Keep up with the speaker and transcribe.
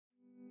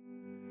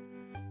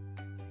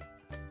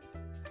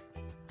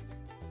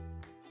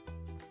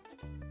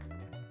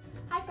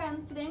Hi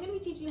friends, today I'm going to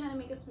be teaching you how to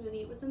make a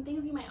smoothie with some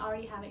things you might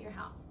already have at your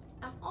house.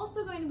 I'm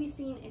also going to be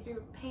seeing if you're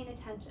paying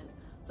attention,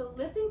 so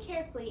listen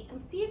carefully and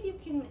see if you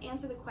can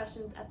answer the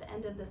questions at the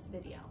end of this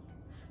video.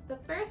 The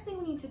first thing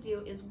we need to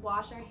do is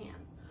wash our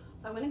hands.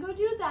 So I'm going to go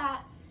do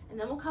that and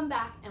then we'll come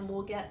back and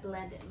we'll get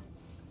blending.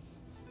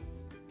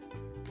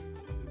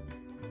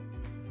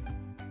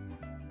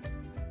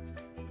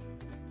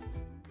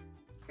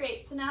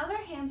 Great, so now that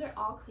our hands are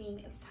all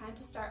clean, it's time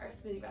to start our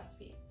smoothie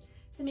recipe.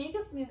 To make a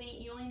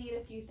smoothie, you only need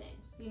a few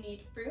things. You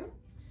need fruit,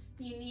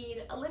 you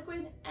need a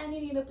liquid, and you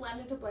need a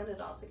blender to blend it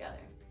all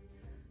together.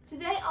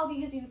 Today I'll be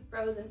using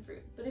frozen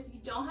fruit, but if you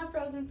don't have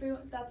frozen fruit,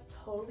 that's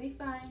totally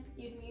fine.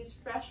 You can use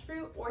fresh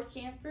fruit or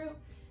canned fruit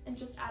and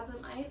just add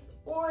some ice,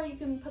 or you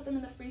can put them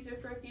in the freezer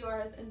for a few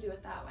hours and do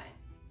it that way.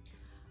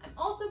 I'm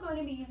also going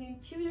to be using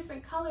 2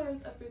 different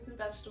colors of fruits and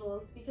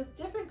vegetables because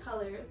different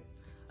colors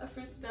of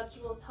fruits and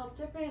vegetables help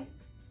different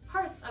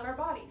parts of our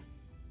body.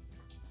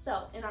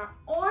 So in our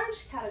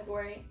orange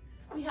category,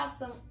 we have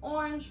some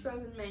orange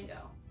frozen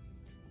mango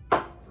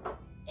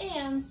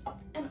and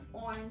an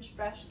orange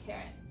fresh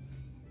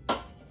carrot.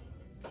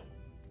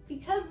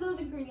 Because those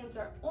ingredients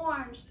are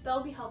orange,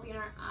 they'll be helping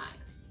our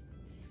eyes.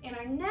 In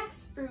our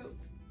next fruit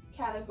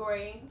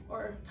category,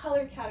 or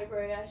color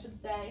category I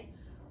should say,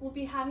 we'll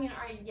be having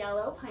our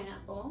yellow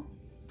pineapple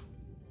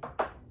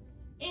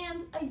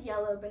and a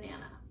yellow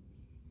banana.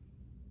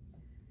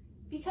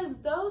 Because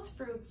those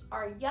fruits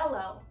are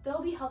yellow,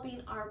 they'll be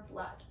helping our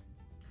blood.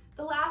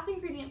 The last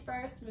ingredient for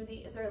our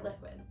smoothie is our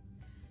liquid.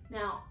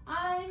 Now,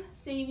 I'm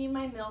saving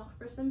my milk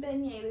for some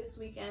beignet this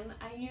weekend.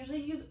 I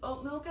usually use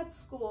oat milk at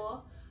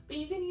school, but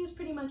you can use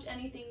pretty much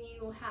anything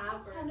you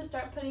have. It's time to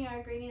start putting our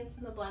ingredients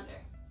in the blender.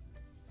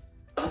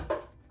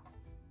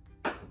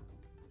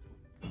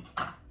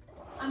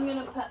 I'm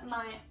gonna put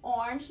my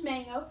orange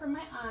mango for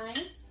my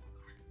eyes,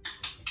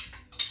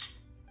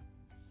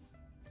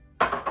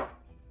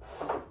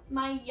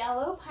 my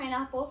yellow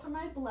pineapple for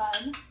my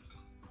blood,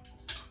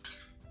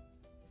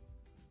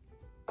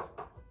 I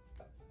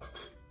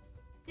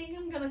think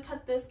I'm gonna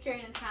cut this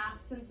carrot in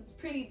half since it's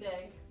pretty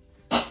big,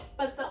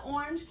 but the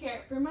orange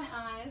carrot for my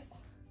eyes,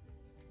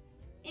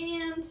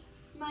 and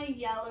my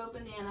yellow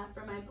banana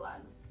for my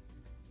blood.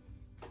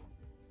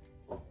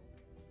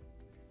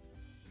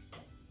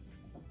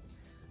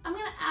 I'm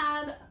gonna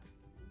add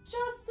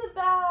just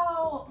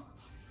about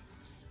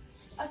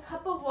a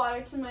cup of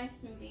water to my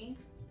smoothie,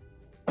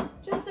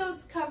 just so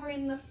it's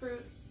covering the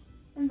fruits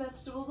and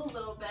vegetables a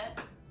little bit.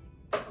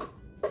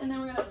 And then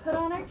we're gonna put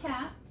on our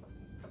cap.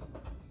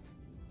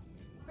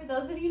 For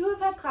those of you who have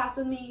had class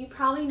with me, you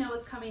probably know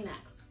what's coming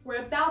next.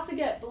 We're about to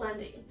get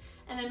blending.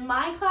 And in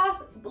my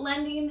class,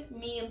 blending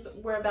means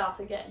we're about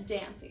to get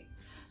dancing.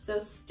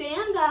 So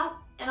stand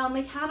up, and on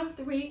the count of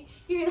 3,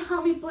 you're gonna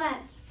help me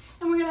blend.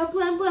 And we're gonna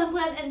blend, blend,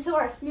 blend until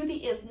our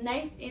smoothie is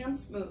nice and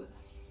smooth.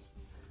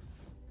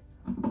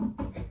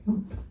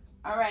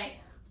 All right,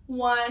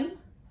 1,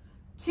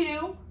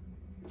 2,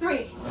 3.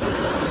 And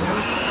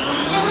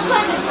we're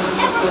blending,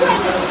 and we're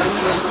blending.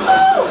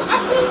 Woo! Our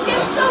smoothie's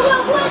getting so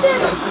well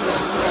blended.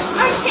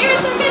 Our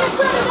carrots are getting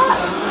blended up.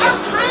 Our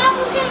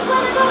pineapple's getting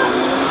blended up.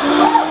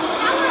 Woo!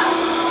 Now we're up.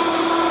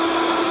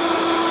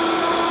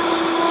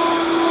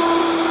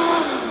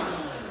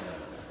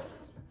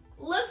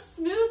 Looks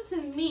smooth to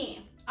me.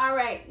 All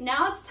right,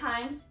 now it's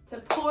time to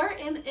pour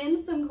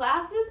in some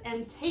glasses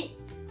and taste.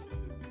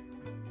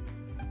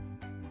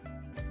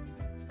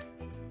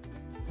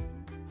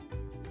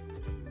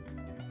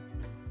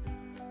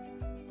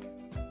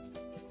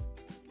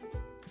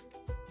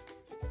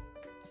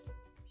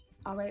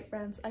 All right,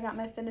 friends, I got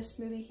my finished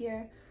smoothie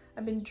here.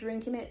 I've been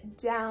drinking it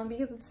down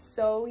because it's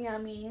so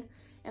yummy,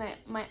 and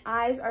my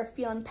eyes are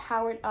feeling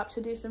powered up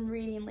to do some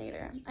reading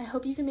later. I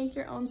hope you can make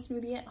your own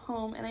smoothie at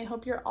home, and I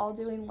hope you're all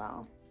doing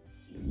well.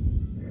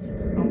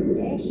 I'm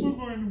also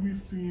going to be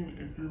seeing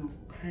if you're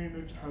paying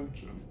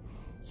attention.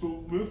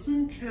 So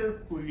listen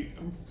carefully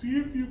and see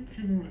if you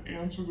can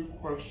answer the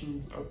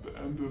questions at the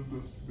end of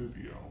this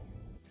video.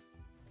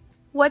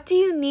 What do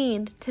you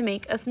need to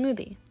make a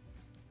smoothie?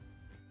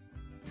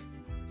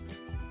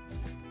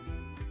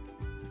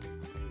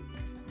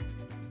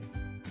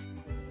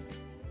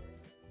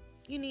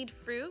 You need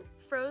fruit,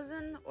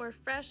 frozen or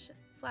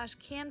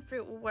fresh/canned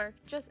fruit will work,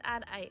 just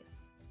add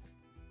ice.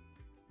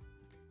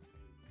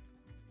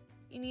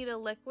 You need a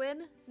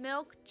liquid,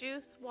 milk,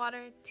 juice,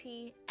 water,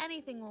 tea,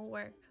 anything will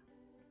work.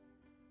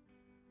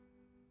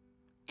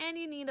 And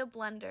you need a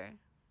blender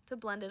to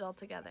blend it all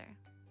together.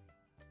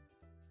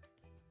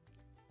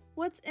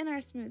 What's in our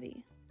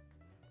smoothie?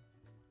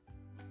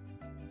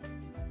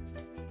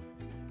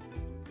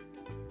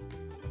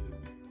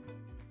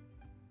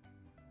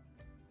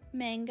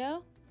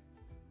 Mango,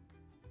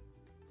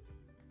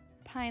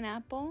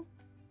 pineapple,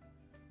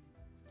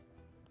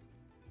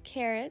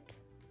 carrot,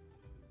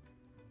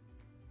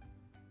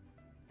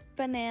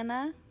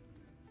 banana,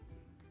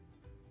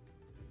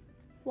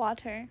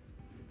 water.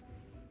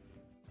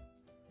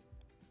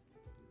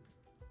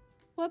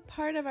 What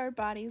part of our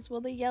bodies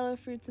will the yellow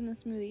fruits in the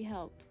smoothie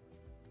help?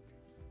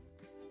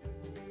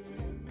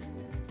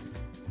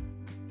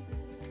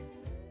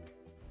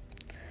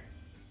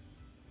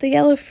 The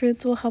yellow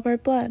fruits will help our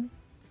blood.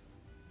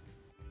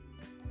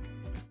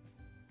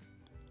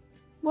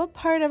 What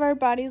part of our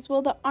bodies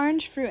will the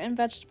orange fruit and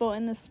vegetable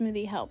in the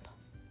smoothie help?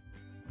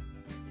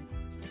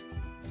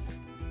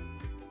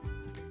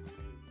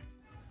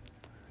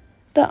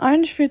 The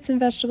orange fruits and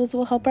vegetables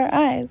will help our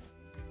eyes.